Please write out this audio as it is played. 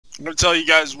I'm going to tell you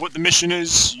guys what the mission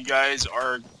is. You guys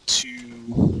are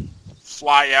to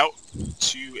fly out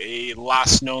to a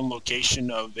last known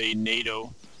location of a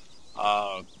NATO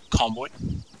convoy.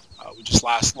 We just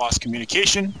lost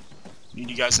communication. We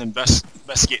need you guys to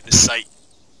investigate the site,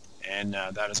 and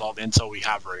that is all the intel we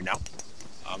have right now.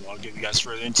 I'll give you guys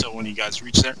further intel when you guys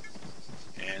reach there,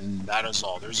 and that is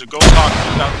all. There's a ghost hawk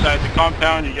outside the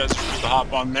compound. You guys are free to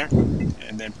hop on there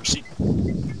and then proceed.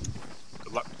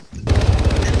 Good luck.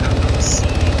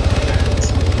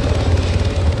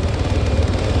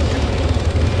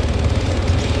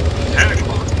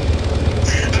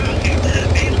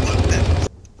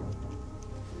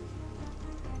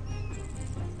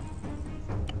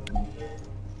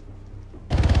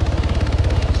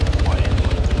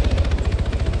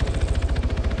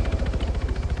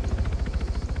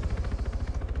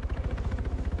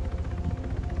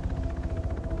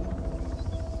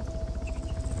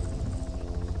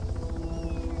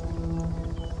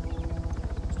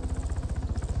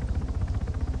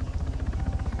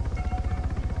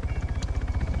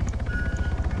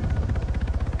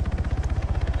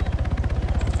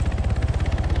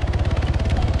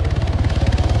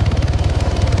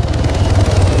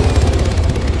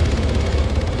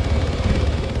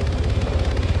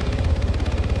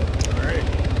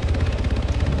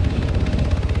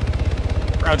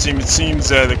 Team, it seems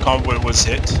the convoy was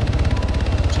hit. 2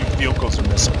 vehicles are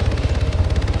missing.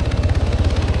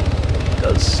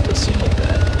 Does seem like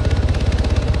that.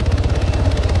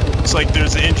 Looks like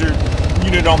there's an injured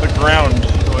unit on the ground.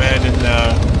 Go ahead and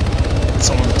get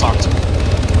someone to talk to.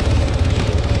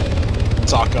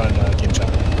 Talk on game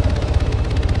chat.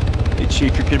 Hey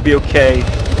Chief, you're gonna be okay.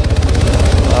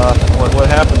 What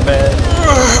happened, man?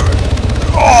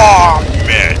 Oh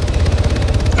man!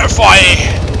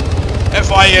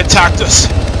 FIA attacked us.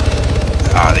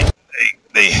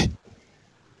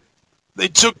 They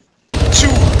took two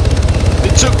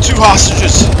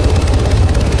hostages.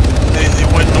 They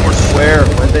went north.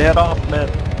 Where'd they head off, man?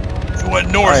 They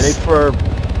went north.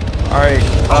 Alright,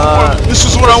 this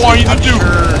is what I want you to do.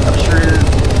 I'm sure you're...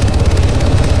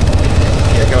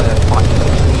 Yeah, go ahead.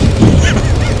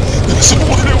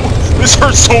 This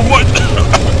hurts so much.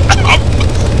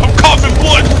 I'm coughing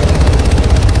blood.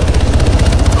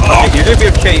 Okay, you're gonna be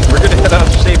okay. We're gonna head out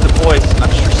to save the boys. I'm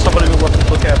sure somebody will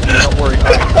look after you. Don't worry.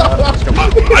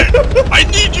 I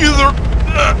need you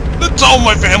to tell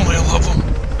my family I love them.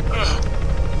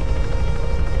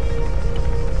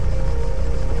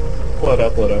 Blood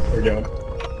up, we're going.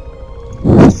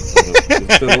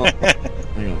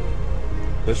 Hang on.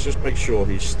 Let's just make sure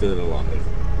he's still alive.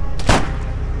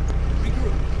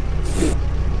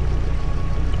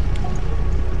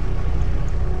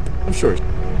 I'm sure he's...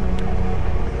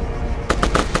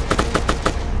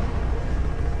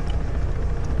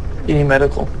 You need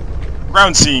medical?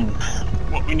 Ground team,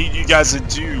 what we need you guys to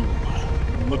do.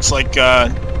 Looks like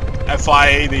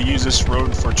FIA, they use this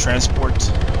road for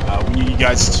transport. We need you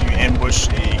guys to ambush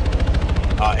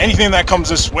anything that comes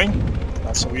this way.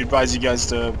 So we advise you guys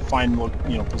to find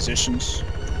positions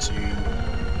to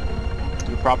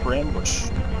do a proper ambush.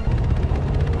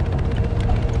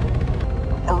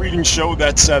 Our readings show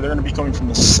that they're going to be coming from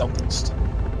the southeast.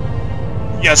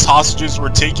 Yes, hostages were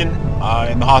taken,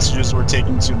 and the hostages were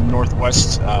taken to the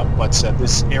northwest, but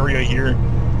this area here,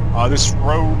 this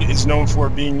road is known for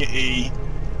being a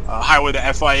highway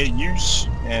that FIA use,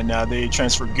 and they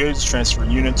transfer goods, transfer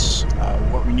units.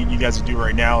 What we need you guys to do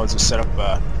right now is to set up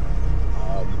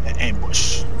an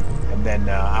ambush, and then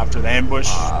after the ambush,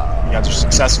 if you guys are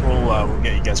successful, we'll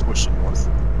get you guys pushing north.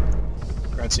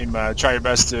 Ground team, try your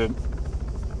best to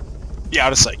be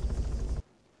out of sight.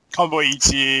 Convoy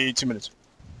ETA 2 minutes.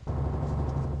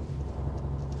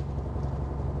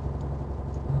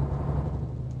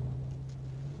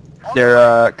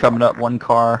 They're coming up, 1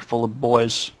 car full of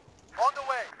boys. On the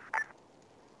way.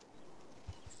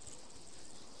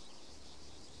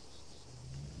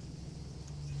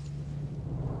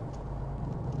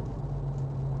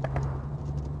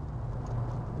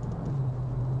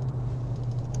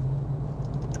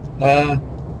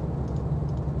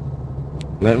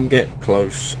 Let them get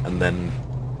close and then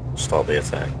start the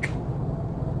attack.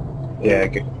 Yeah,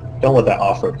 don't let that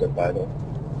off-road get by though.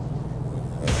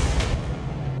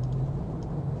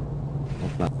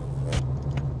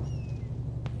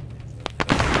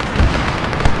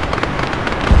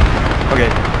 Okay,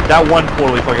 that one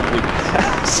poorly fucking flew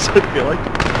past, I feel like.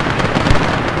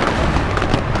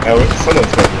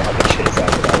 Someone's going to have to chase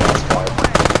after that last car.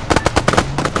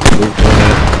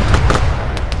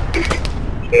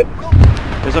 Shit.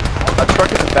 There's a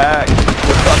truck in the back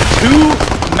with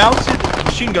 2 mounted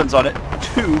machine guns on it.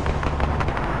 2.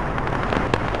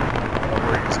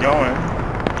 Where he's going.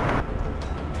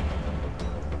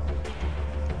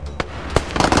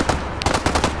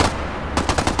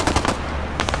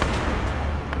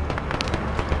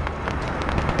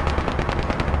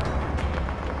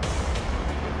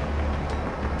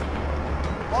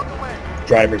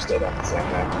 Driver's dead on the same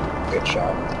map. Good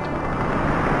shot.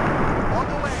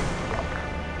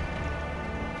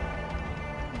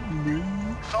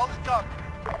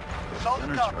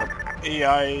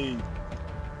 AI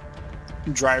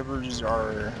drivers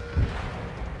are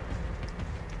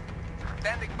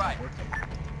standing by.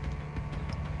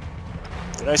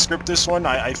 Did I script this one?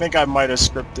 I think I might have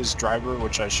scripted this driver,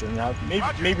 which I shouldn't have.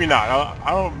 Maybe not.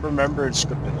 I don't remember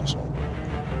scripting this one.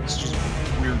 It's just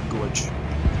a weird glitch.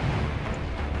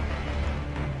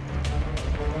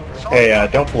 Hey,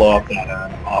 don't blow up that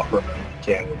off-road you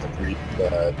can with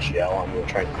the GL. I'm gonna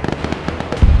try.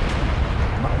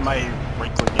 My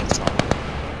right click is on.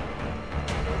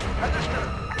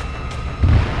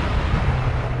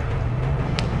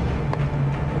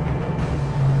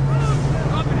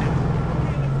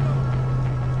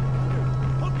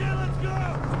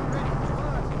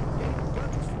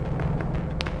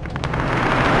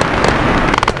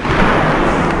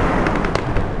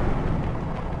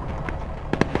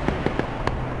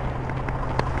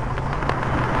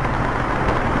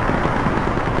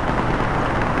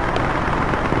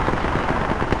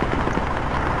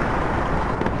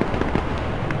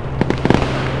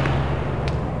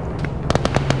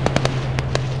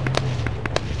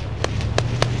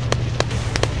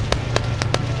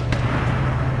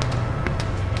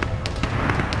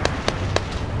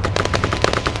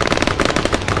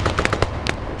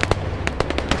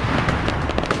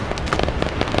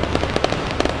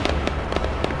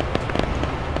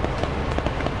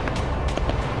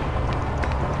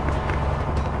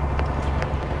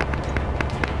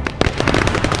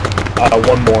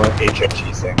 One more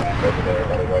HFG thing over there,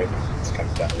 by the way. It's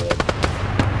coming down the road.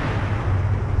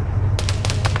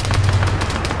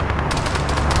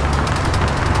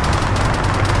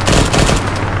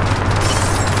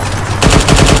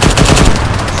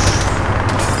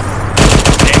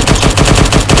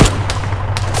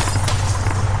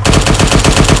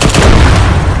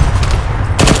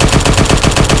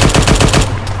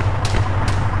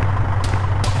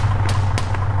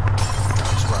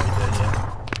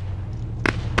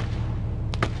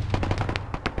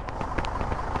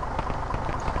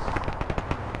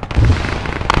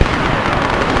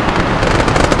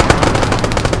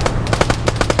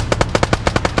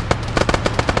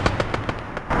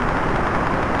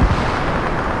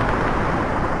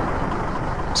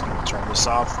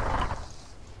 Off.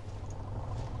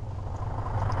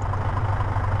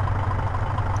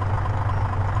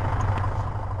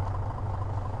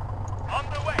 On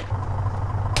the way.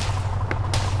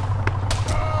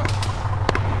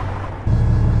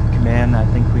 Command, I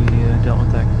think we dealt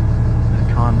with that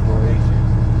convoy.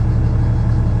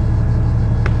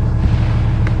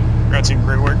 Ground team,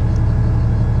 great work.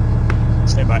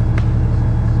 Stand by.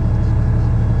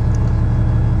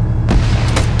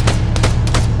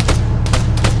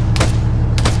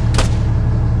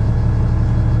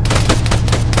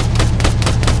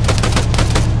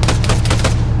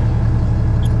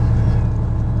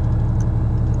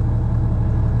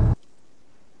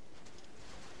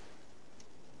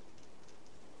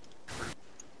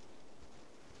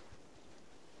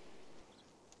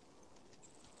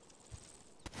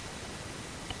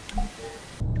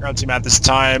 Ground team, at this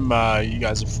time, you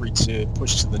guys are free to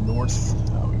push to the north.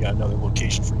 We got another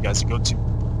location for you guys to go to.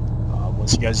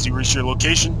 Once you guys do reach your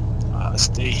location,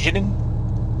 stay hidden.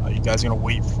 You guys are going to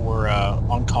wait for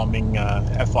oncoming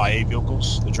FIA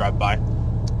vehicles to drive by.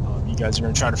 You guys are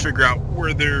going to try to figure out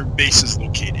where their base is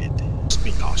located. Just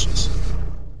be cautious.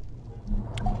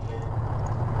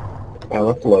 I'll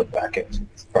have to load back in.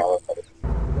 It's probably better.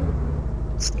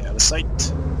 Stay out of sight.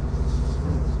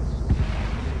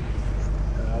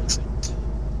 Out of sight.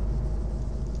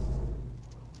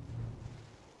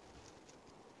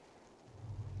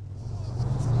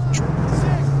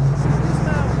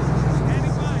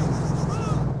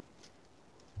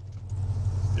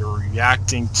 They're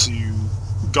reacting to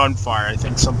gunfire. I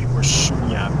think some people are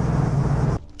shooting at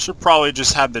them. Should probably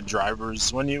just have the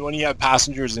drivers. When you have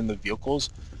passengers in the vehicles,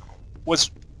 what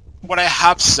I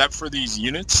have set for these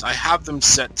units, I have them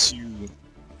set to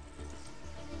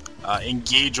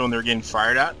engage when they're getting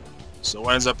fired at. So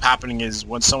what ends up happening is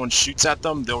when someone shoots at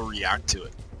them, they'll react to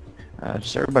it.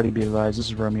 Just everybody be advised, this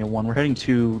is Romeo 1. We're heading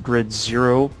to grid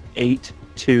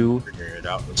 082. Figuring it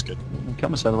out, that's good.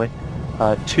 Come us out of the way.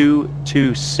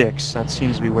 226. That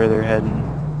seems to be where they're heading.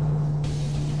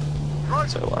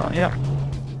 So, yeah.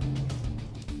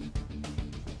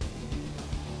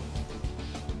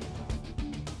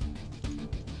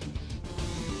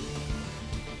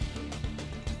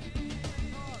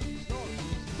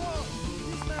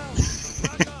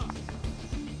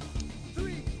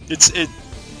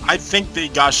 I think they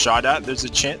got shot at. There's a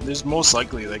chance. There's most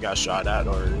likely they got shot at,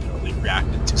 or they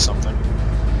reacted to something.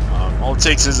 All it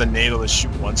takes is a NATO to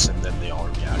shoot once, and then they all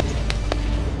react.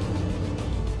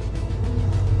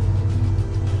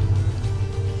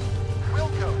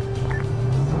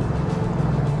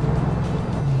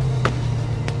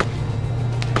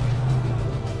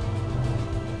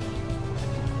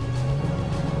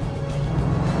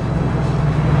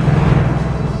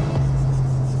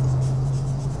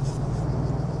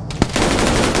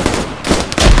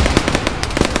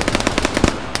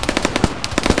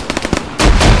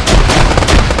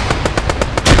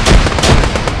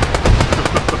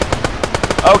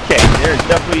 Okay, there's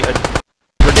definitely a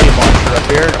grenade launcher up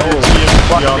here. Oh,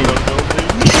 fuck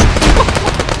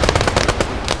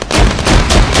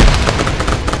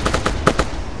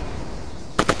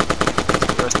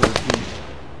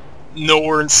me.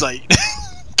 Nowhere in sight.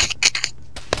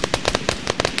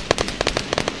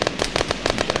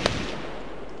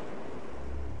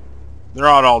 They're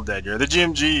not all dead here. The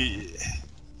GMG,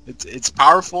 it's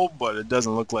powerful, but it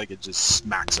doesn't look like it just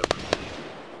smacks everybody.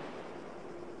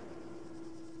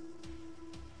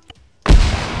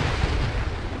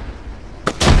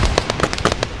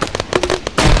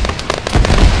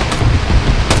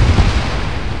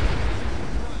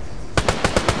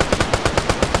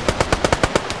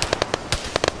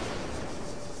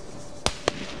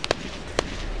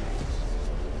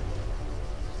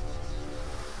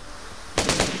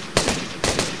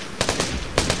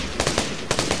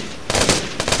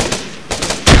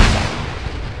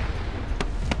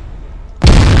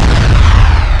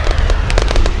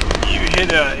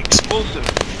 Explosive. I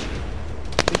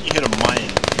think you hit a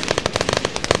mine.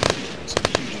 It's a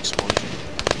huge explosion.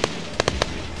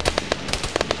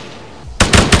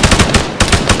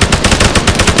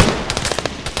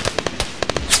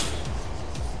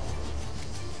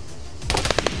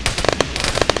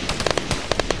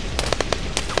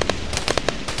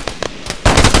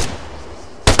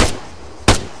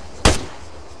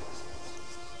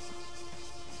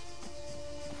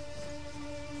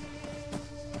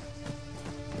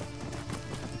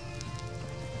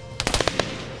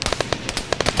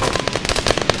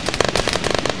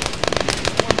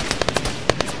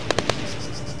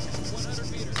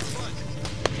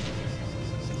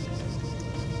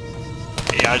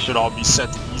 AI should all be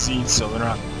set to easy, so they're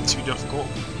not too difficult.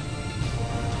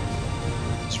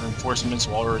 Just reinforcements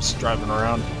while we're driving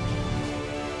around.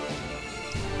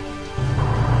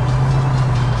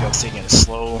 You guys taking it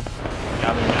slow,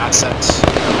 gathering assets. I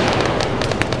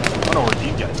don't know where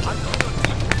you guys are.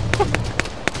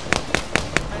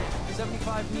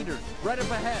 75 meters, right up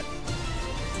ahead.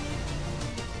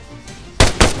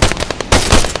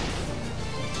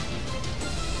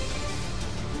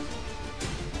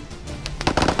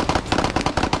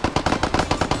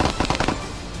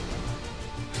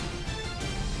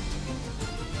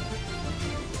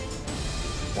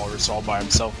 Walrus all by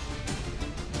himself.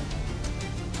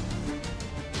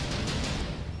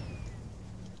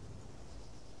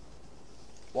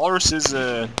 Walrus is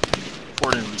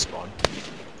forward and respawn.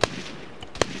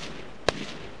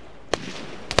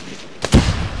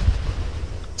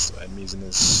 So enemies in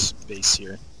this base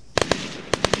here.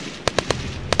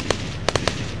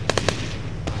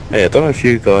 Hey, I don't know if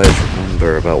you guys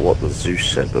remember about what the Zeus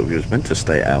said, but we was meant to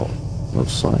stay out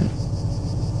of sight.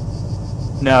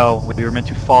 No, we were meant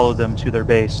to follow them to their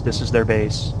base. This is their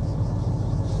base.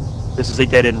 This is a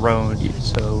dead-end road,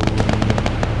 so...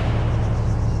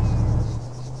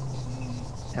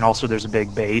 And also there's a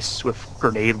big base with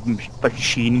grenade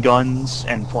machine guns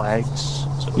and flags.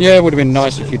 So yeah, it would have been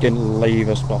nice if you didn't leave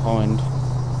us behind.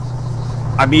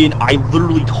 I mean, I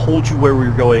literally told you where we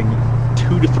were going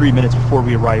 2 to 3 minutes before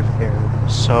we arrived there.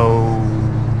 So,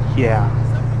 yeah.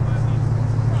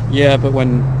 Yeah, but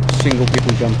when single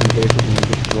people jump in vehicles and they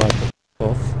just drive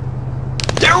off.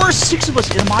 There were 6 of us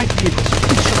in my vehicle.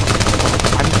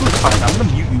 I'm really fine. I'm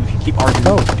gonna mute you if you keep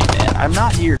arguing with me, man. I'm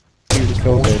not here.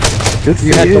 Cool. Good for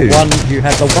You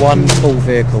had the one full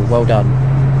vehicle. Well done.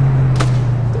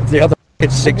 The other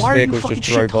 6 vehicles just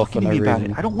drove off for no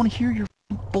reason. I don't want to hear your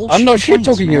bullshit. I'm not shit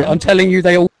talking you. I'm telling you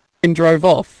they all drove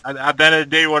off. At the end of the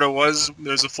day, what it was,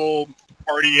 there's a full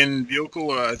party in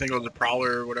vehicle. I think it was a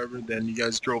Prowler or whatever. Then you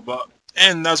guys drove up,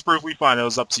 and that's perfectly fine. It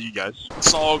was up to you guys.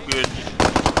 It's all good.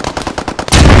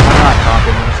 I'm not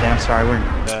talking. I'm sorry. We're.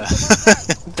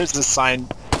 There's a sign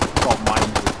called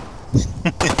mine.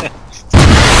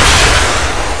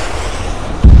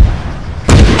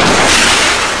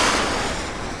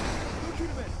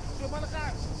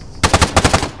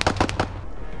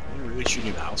 They're really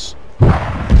shooting the house.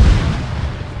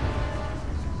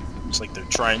 It's like they're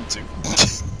trying to.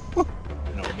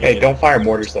 No, Hey, don't fire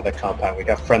mortars at that compound. We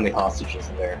got friendly hostages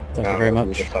in there. Thank I you don't very know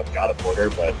much. who the fuck got a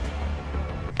mortar, but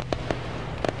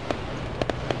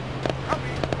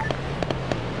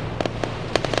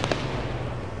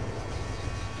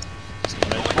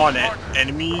When I spawn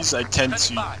enemies, I tend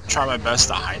to try my best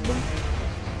to hide them.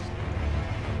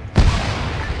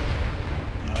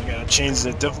 I gotta change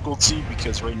the difficulty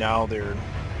because right now their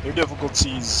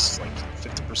difficulty is like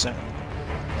 50%.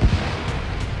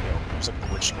 There's a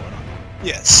glitch going on.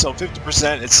 Yeah, so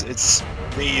 50%. It's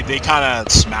they kind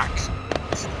of smack.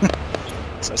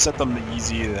 So I set them to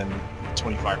easy, then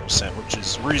 25%, which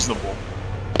is reasonable.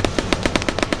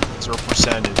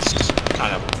 0% is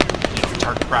kind of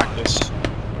target practice.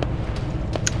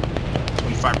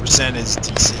 25% is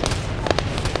decent.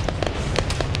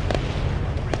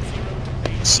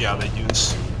 See how they do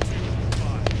this.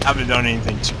 Haven't done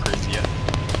anything too crazy yet.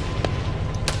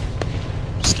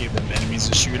 Just gave them enemies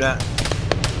to shoot at.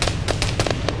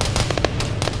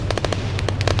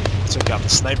 Took out the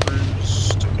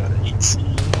snipers, took out an 8C.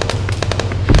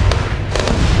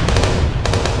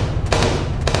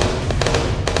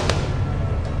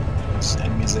 There's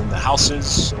enemies in the houses,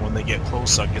 so when they get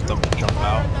close, I'll get them to jump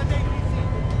out. There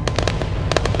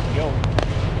we go.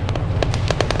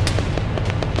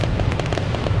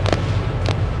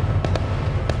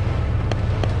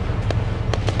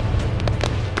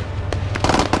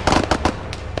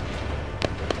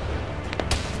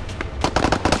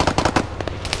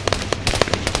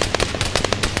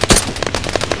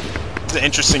 It's an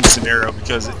interesting scenario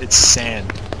because it's sand.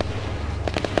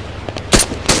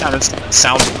 It kind of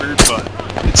sounds weird, but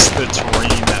it's the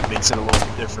terrain that makes it a little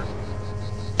bit different.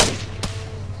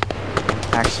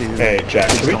 Actually, hey Jack,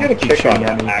 please should we don't get a keep kick on shooting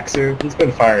at me. Axu? He's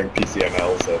been firing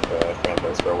PCMLs at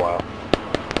Fanboys for a while.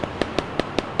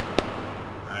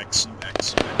 X.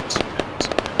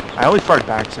 I only fired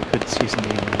back so I couldn't see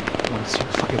something when it's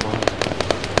super fucking long.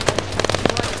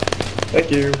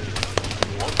 Thank you.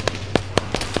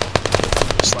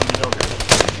 Just let me know if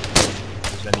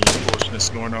there's any closeness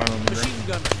going on the Machine ring.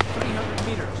 gunner, 300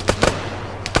 meters.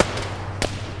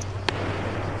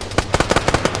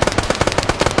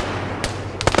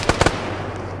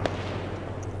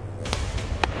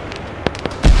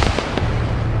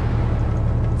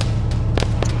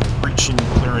 Breaching,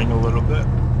 clearing a little bit.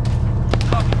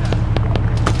 Copy that.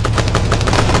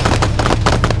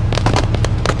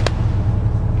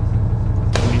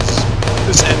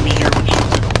 This enemy here would shoot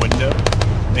through the window.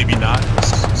 Maybe not.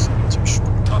 It's too short.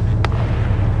 Copy.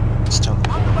 Let's tell them to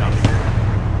go down here.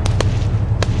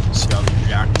 See how they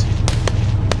react.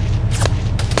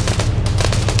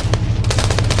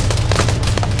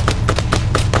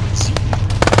 See.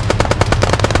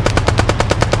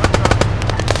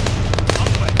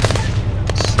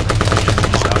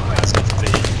 As if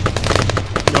they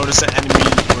notice an enemy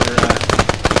were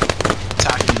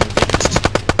attacking the base.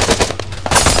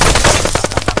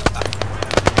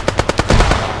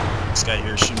 This guy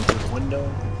here shooting through the window.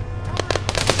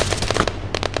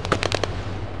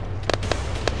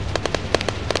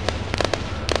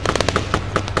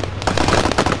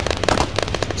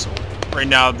 So right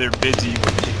now they're busy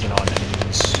with taking on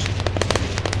enemies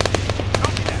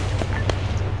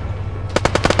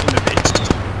in the base.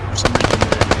 For some reason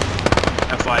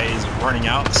their FIA is running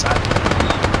out, sadly.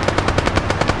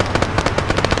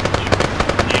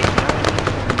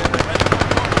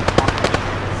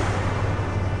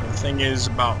 The thing is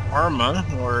about Arma,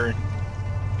 or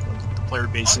the player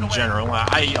base in general,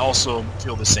 I also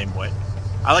feel the same way.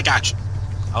 I like action.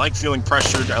 I like feeling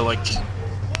pressured. I like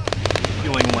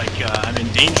feeling like I'm in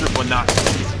danger, but not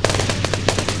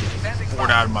bored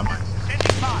out of my mind.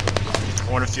 I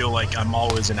want to feel like I'm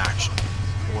always in action,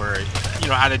 or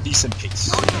at a decent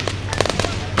pace.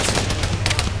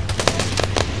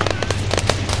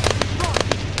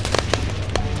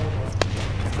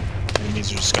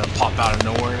 Enemies are just gonna pop out of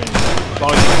nowhere, and as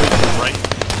long as you play to the right,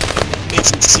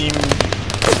 makes it seem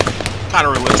kind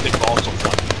of realistic, but also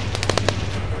fun.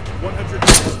 100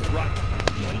 meters right.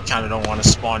 You kind of don't want to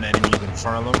spawn enemies in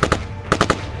front of them.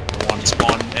 You want to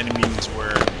spawn enemies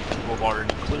where people have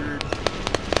already cleared.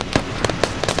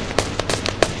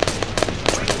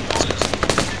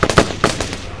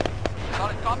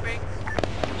 Solid copy.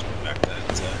 Back that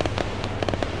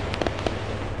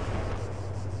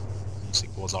music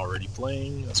was already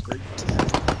playing. That's great.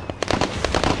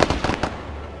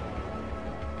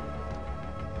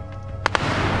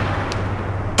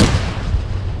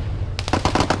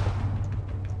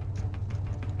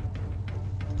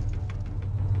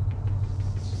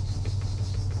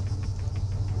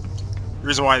 The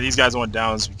reason why these guys went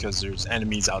down is because there's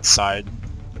enemies outside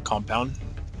the compound.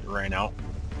 They ran out.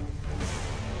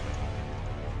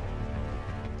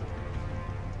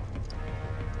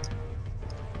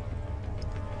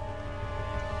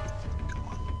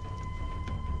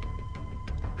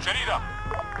 Set it up.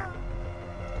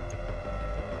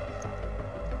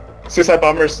 Suicide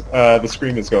bombers, the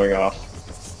scream is going off.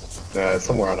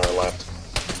 Somewhere on our left.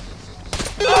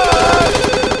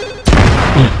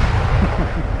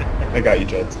 I got you,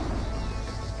 Jeds.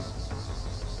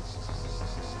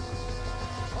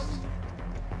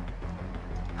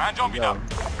 Hands on me now.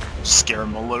 Scare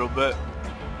them a little bit.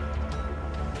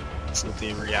 See if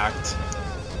they react.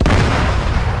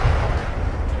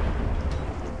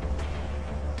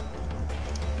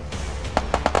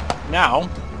 Now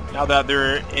that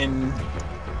they're in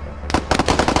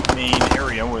the main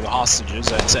area where the hostage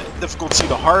is, it's at difficulty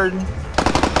to hard.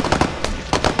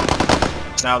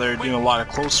 Now they're doing a lot of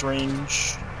close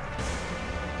range.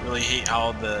 Really hate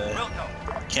how the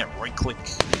can't right click.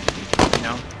 You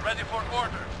know. Ready for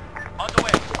orders. On the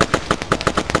way.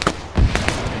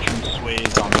 Entrance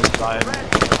ways on this side.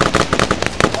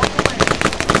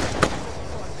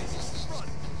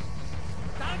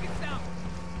 Target's down.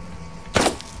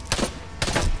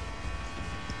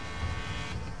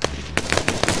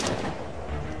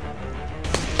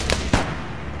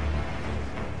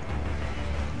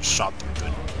 Shot through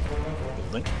the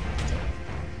building.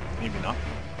 Maybe not.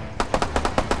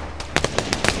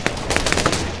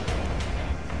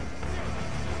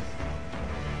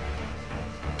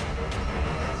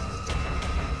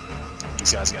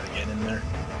 These guys gotta get in there.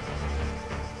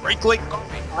 Right click!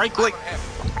 Right click!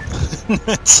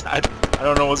 I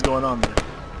don't know what's going on there.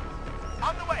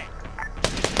 On the way.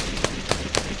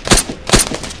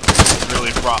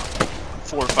 Really brought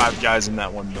 4 or 5 guys in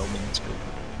that one building. It's good.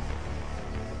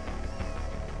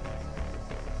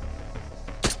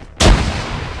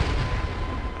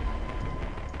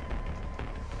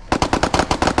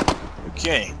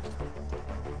 Okay.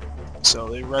 So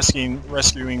they're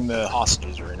rescuing the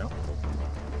hostages right now.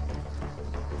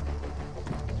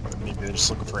 Or maybe they're just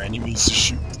looking for enemies to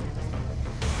shoot.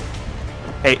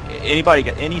 Hey, anybody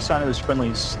got any sign of those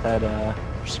friendlies that are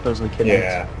supposedly kidnapped?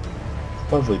 Yeah.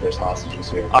 Hopefully there's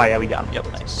hostages here. Oh yeah, we got them.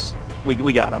 Yep, nice.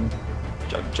 We got them.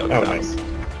 Jug Oh, got 'em. nice.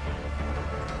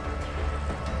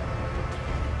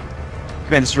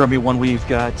 Command, this is Romeo 1. We've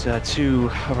got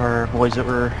 2 of our boys that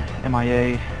were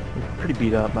MIA. We're pretty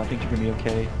beat up, but I think you're gonna be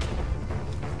okay.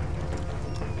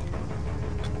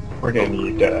 We're gonna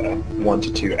need 1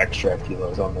 to 2 extra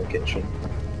kilos on location.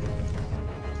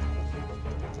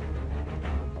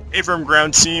 Hey, from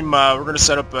ground team, we're gonna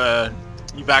set up a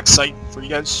evac site for you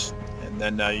guys, and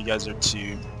then you guys are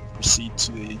to proceed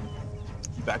to the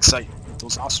evac site with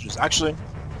those hostages. Actually,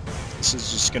 this is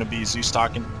just gonna be Zeus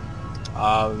talking.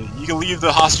 You can leave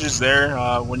the hostages there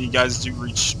when you guys do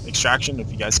reach extraction. If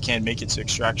you guys can make it to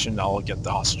extraction, I'll get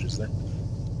the hostages there.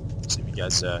 See if you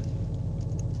guys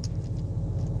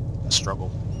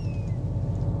struggle.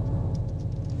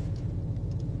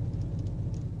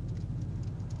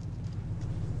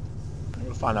 I'm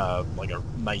gonna find a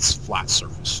nice flat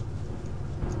surface.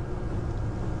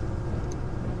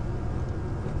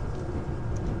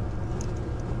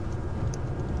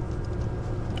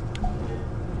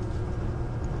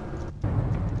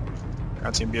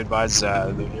 Ground team, be advised,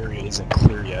 the area isn't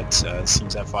clear yet.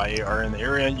 Seems FIA are in the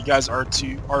area. You guys are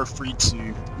free to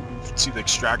move to the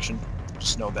extraction.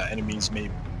 Just know that enemies may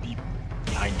be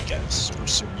behind you guys,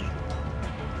 pursuing you.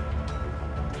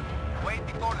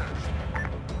 Waiting orders.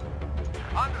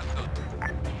 Understood.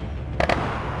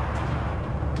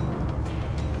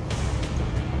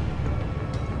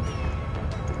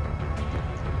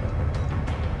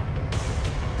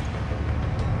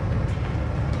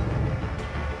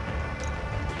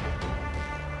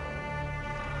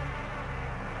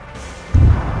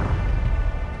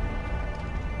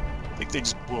 I think they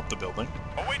just blew up the building.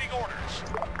 Awaiting orders.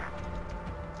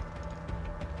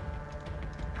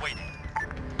 Waiting.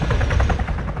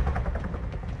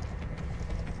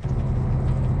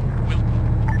 Will do.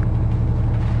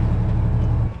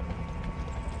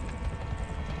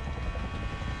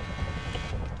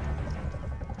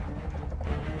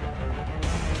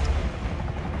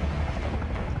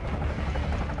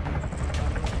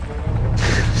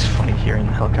 It's funny hearing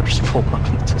the helicopters pull up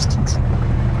in the distance.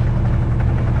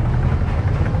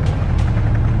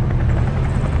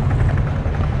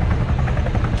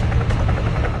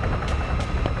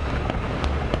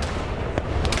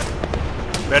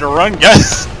 Better run,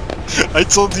 guys! I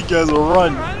told you guys to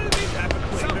run!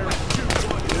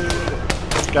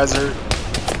 These guys are...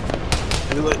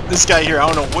 This guy here, I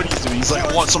don't know what he's doing. He's like,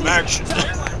 I want some action!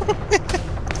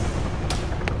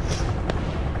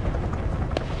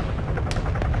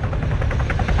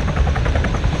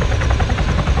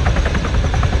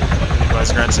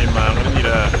 Anyways, Grand Team, I'm gonna need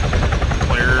a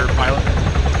player pilot.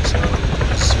 So,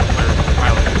 just player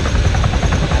pilot.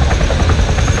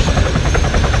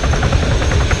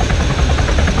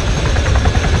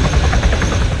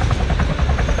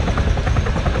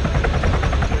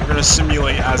 gonna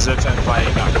simulate as if FI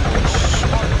got close.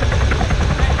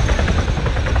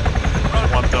 I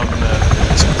don't want them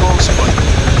too close, but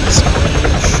it's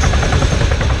range.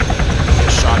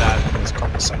 Get shot at in a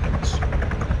couple seconds.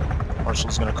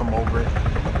 Marshall's gonna come over.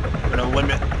 We're gonna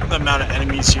limit the amount of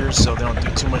enemies here so they don't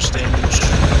do too much damage.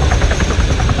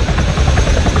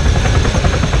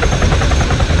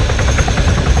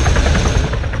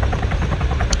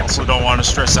 Also don't want to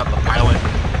stress out the pilot.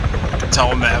 Tell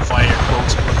him that FI are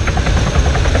close.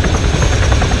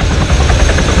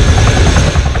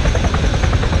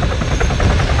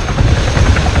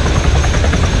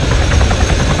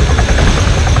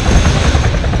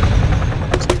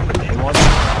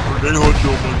 Grenade launcher,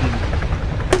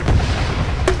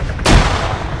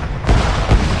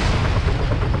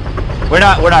 We're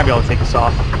not gonna be able to take this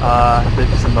off.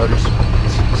 There's the motors.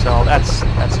 So that's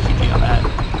GG on that.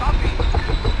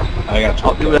 I got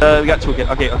Oh, we got toolkit.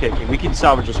 Okay. We can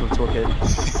salvage this with toolkit.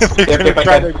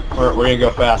 We're gonna go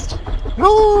fast.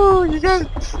 No, you got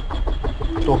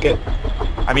Toolkit.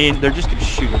 I mean, they're just gonna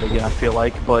shoot it again. I feel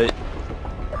like, but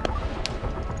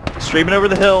streaming over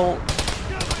the hill.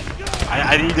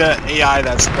 I need an AI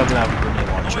that doesn't have a grenade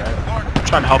launcher. I'm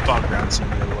trying to help out ground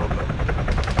simulator a little bit.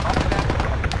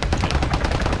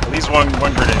 At least one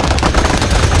grenade.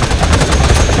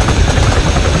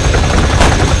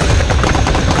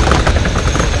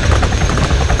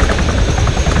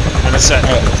 And it's set.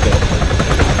 Alright, let's go.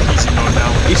 Easy mode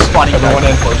now. He's spawning everyone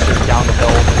in closer down the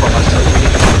hill from us.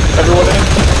 Everyone in.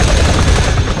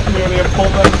 We only have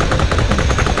pulled them.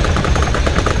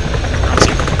 Let's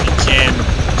see if we can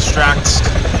extract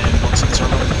and go to the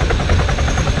terminal.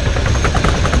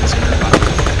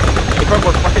 Hey, bro,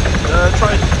 fucking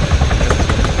try it.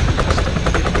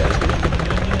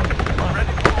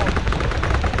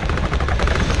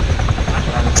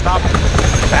 Stop.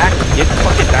 Back, get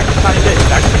fucking back to the tiny bit.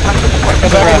 Back to the tiny bit.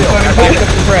 Back up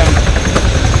the ground.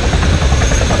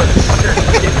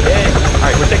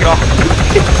 Alright, we're taking off.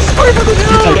 Sorry for the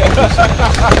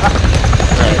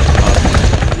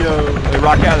Yo, they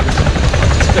rock out of this.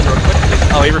 Spin real quick.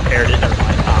 Oh, he repaired it. Never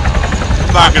mind.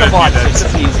 I'm not gonna Come on, do that.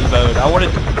 it's easy mode. I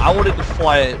wanted to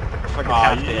fly it fucking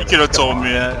half You could have told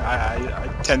me that. I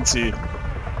tend to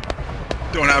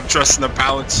don't have trust in the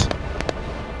pilots.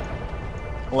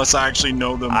 Unless I actually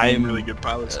know them being really good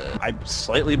pilots. I'm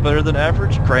slightly better than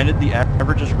average. Granted, the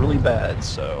average is really bad,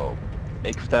 so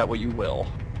make of that what you will.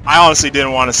 I honestly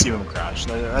didn't want to see them crash.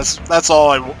 That's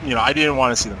all I didn't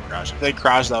want to see them crash. If they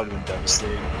crashed, that would have been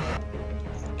devastating.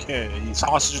 Okay, these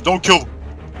hostages, don't kill them!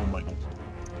 Oh my god.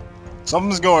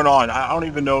 Something's going on. I don't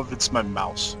even know if it's my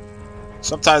mouse.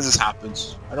 Sometimes this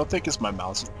happens. I don't think it's my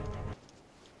mouse.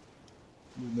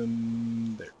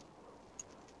 There.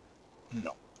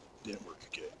 No, didn't work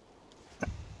again.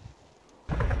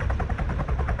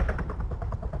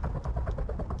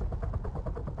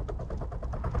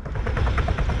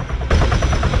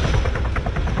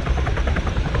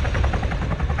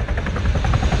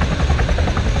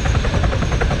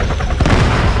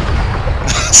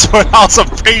 That's what I was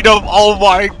afraid of. Oh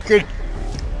my goodness.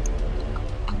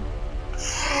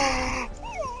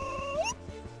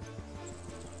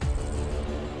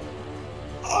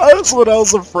 That's what I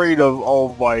was afraid of.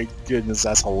 Oh my goodness,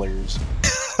 that's hilarious.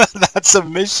 That's a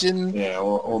mission. Yeah,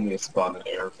 or only a spot in the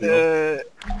airfield.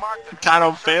 Kind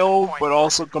of failed, but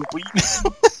also complete.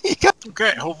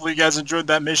 Okay, hopefully you guys enjoyed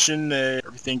that mission.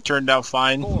 Everything turned out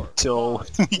fine until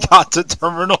we got to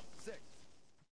terminal.